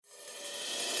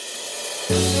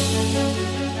Hello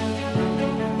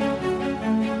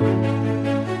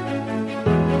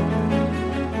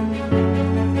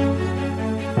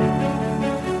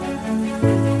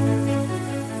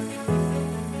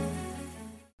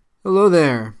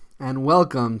there, and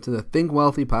welcome to the Think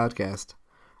Wealthy podcast.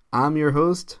 I'm your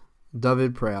host,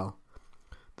 David Prale.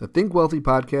 The Think Wealthy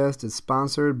podcast is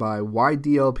sponsored by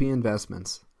YDLP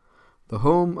Investments, the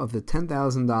home of the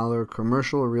 $10,000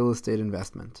 commercial real estate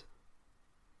investment.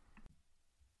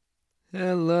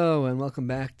 Hello, and welcome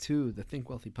back to the Think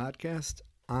Wealthy podcast.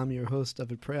 I'm your host,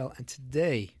 David Prale, and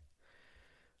today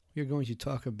we are going to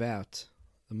talk about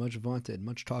the much vaunted,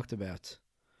 much talked about,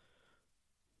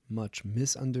 much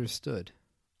misunderstood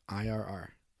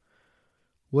IRR.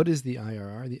 What is the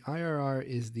IRR? The IRR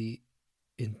is the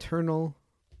internal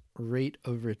rate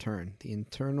of return. The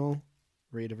internal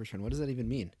rate of return. What does that even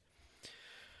mean?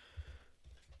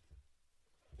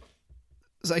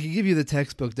 So I could give you the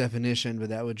textbook definition, but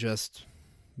that would just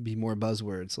be more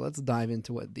buzzwords. So let's dive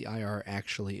into what the IRR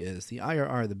actually is. The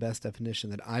IRR, the best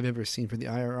definition that I've ever seen for the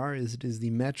IRR is it is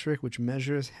the metric which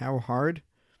measures how hard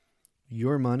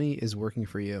your money is working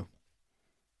for you.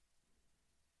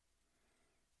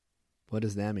 What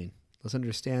does that mean? Let's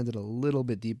understand it a little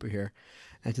bit deeper here.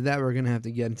 And to that, we're going to have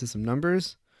to get into some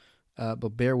numbers,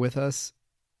 but bear with us.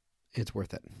 It's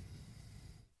worth it.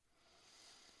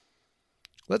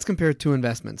 Let's compare two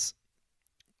investments.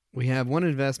 We have one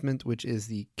investment, which is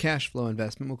the cash flow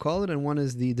investment, we'll call it, and one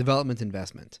is the development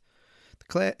investment.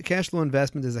 The cash flow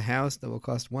investment is a house that will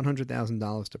cost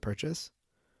 $100,000 to purchase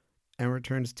and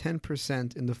returns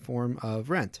 10% in the form of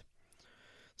rent.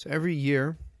 So every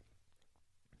year,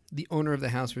 the owner of the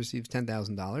house receives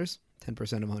 $10,000,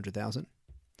 10% of $100,000.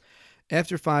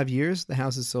 After 5 years, the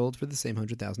house is sold for the same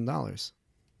 $100,000.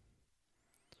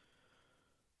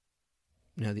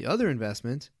 Now, the other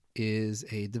investment is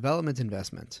a development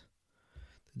investment.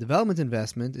 The development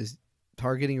investment is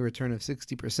targeting a return of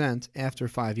 60% after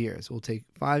 5 years. It will take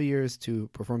 5 years to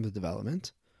perform the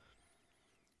development.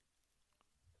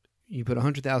 You put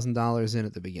 $100,000 in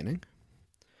at the beginning,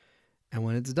 and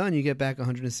when it's done, you get back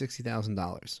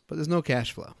 $160,000, but there's no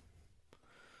cash flow.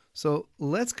 So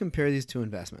let's compare these two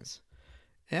investments.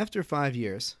 After 5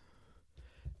 years,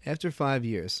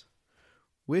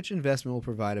 which investment will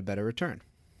provide a better return?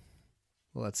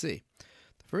 Well, let's see.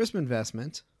 The first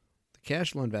investment, the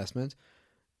cash flow investment,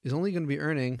 is only going to be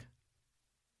earning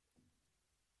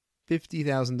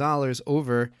 $50,000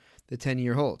 over the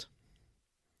 10-year hold.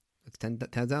 That's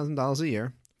 $10,000 a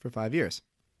year for 5 years.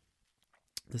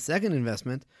 The second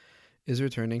investment is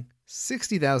returning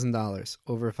 $60,000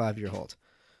 over a 5-year hold.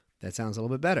 That sounds a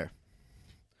little bit better.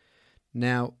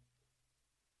 Now,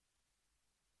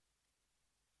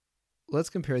 let's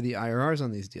compare the IRRs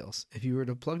on these deals. If you were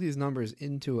to plug these numbers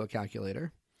into a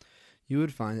calculator, you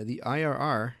would find that the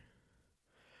IRR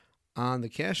on the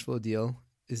cash flow deal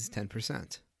is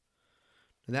 10%.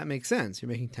 Now, that makes sense. You're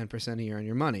making 10% a year on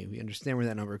your money. We understand where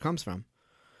that number comes from.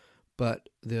 But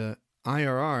the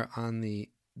IRR on the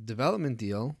development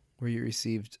deal, where you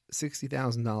received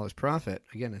 $60,000 profit,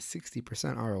 again, a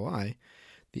 60% ROI,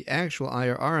 the actual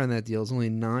IRR on that deal is only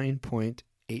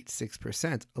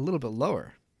 9.86%, a little bit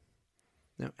lower.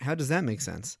 Now, how does that make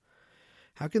sense?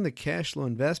 How can the cash flow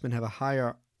investment have a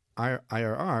higher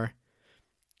IRR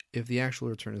if the actual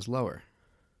return is lower?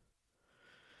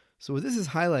 So what this is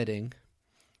highlighting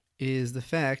is the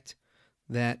fact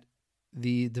that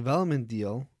the development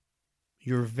deal,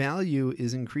 your value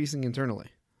is increasing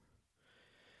internally.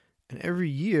 And every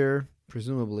year,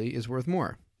 presumably, is worth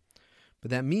more. But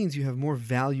that means you have more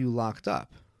value locked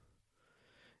up.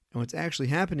 And what's actually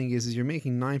happening is you're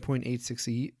making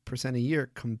 9.86% a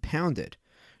year compounded.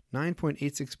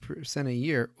 9.86% a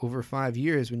year over 5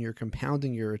 years when you're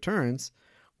compounding your returns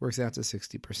works out to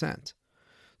 60%.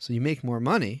 So you make more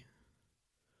money,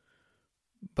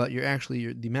 but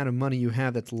the amount of money you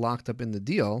have that's locked up in the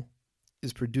deal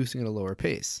is producing at a lower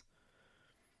pace.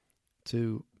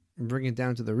 To bring it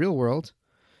down to the real world,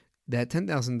 that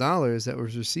 $10,000 that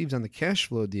was received on the cash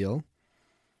flow deal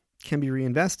can be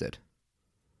reinvested.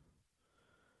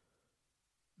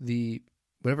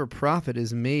 Whatever profit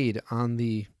is made on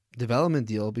the development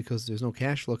deal, because there's no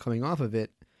cash flow coming off of it,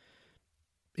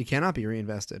 it cannot be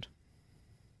reinvested.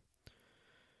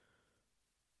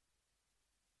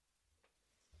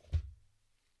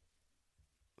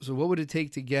 So what would it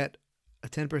take to get a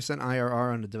 10%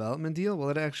 IRR on a development deal?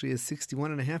 Well, it actually is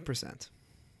 61.5%.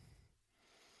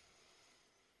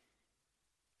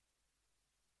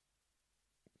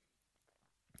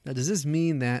 Now, does this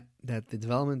mean that the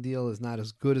development deal is not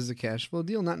as good as a cash flow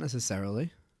deal? Not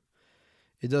necessarily.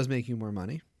 It does make you more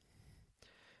money.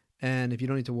 And if you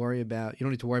don't need to worry about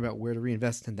where to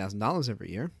reinvest $10,000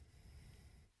 every year.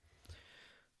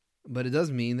 But it does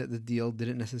mean that the deal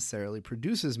didn't necessarily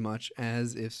produce as much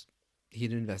as if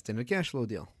he'd invest in a cash flow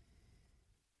deal.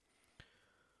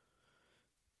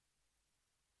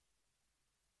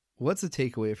 What's the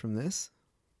takeaway from this?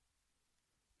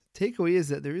 The takeaway is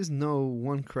that there is no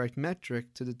one correct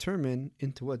metric to determine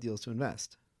into what deals to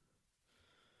invest.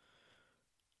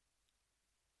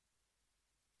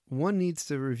 One needs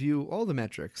to review all the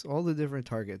metrics, all the different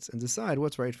targets, and decide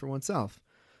what's right for oneself.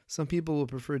 Some people will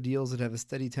prefer deals that have a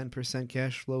steady 10%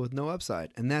 cash flow with no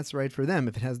upside, and that's right for them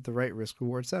if it has the right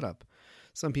risk-reward setup.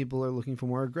 Some people are looking for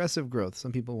more aggressive growth.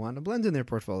 Some people want a blend in their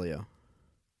portfolio.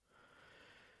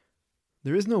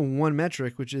 There is no one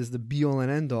metric which is the be-all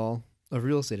and end-all of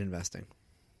real estate investing.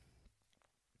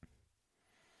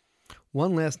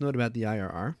 One last note about the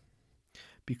IRR.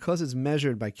 Because it's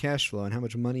measured by cash flow and how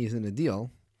much money is in a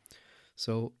deal,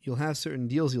 so you'll have certain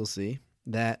deals you'll see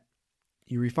that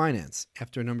you refinance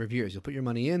after a number of years. You'll put your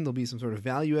money in, there'll be some sort of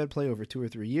value add play over 2 or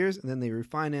 3 years, and then they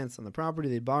refinance on the property,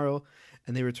 they borrow,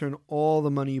 and they return all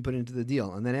the money you put into the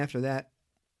deal. And then after that,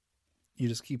 you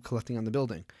just keep collecting on the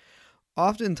building.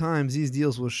 Oftentimes, these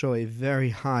deals will show a very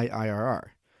high IRR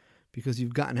because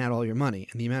you've gotten out all your money,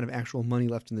 and the amount of actual money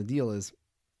left in the deal is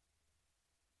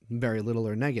very little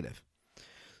or negative.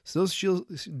 So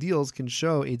those deals can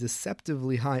show a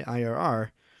deceptively high IRR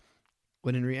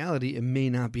when in reality it may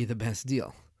not be the best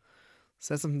deal.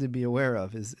 So that's something to be aware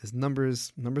of, is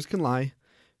numbers can lie,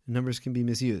 and numbers can be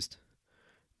misused.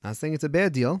 Not saying it's a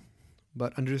bad deal,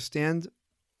 but understand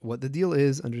what the deal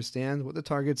is, understand what the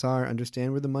targets are,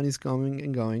 understand where the money's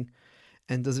going,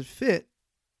 and does it fit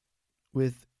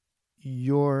with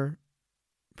your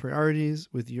priorities,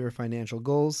 with your financial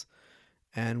goals,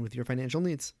 and with your financial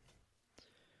needs.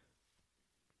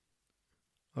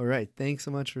 All right, thanks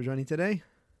so much for joining today.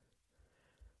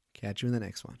 Catch you in the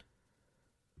next one.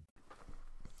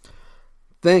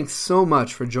 Thanks so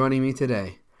much for joining me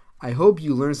today. I hope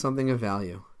you learned something of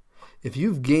value. If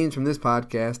you've gained from this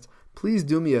podcast, please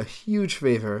do me a huge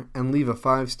favor and leave a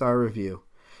 5-star review.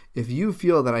 If you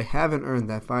feel that I haven't earned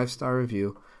that 5-star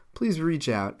review, please reach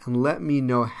out and let me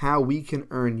know how we can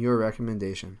earn your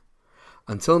recommendation.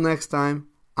 Until next time,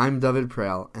 I'm David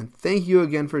Prell, and thank you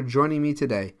again for joining me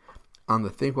today on the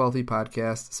Think Wealthy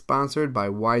podcast, sponsored by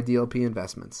YDLP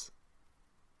Investments.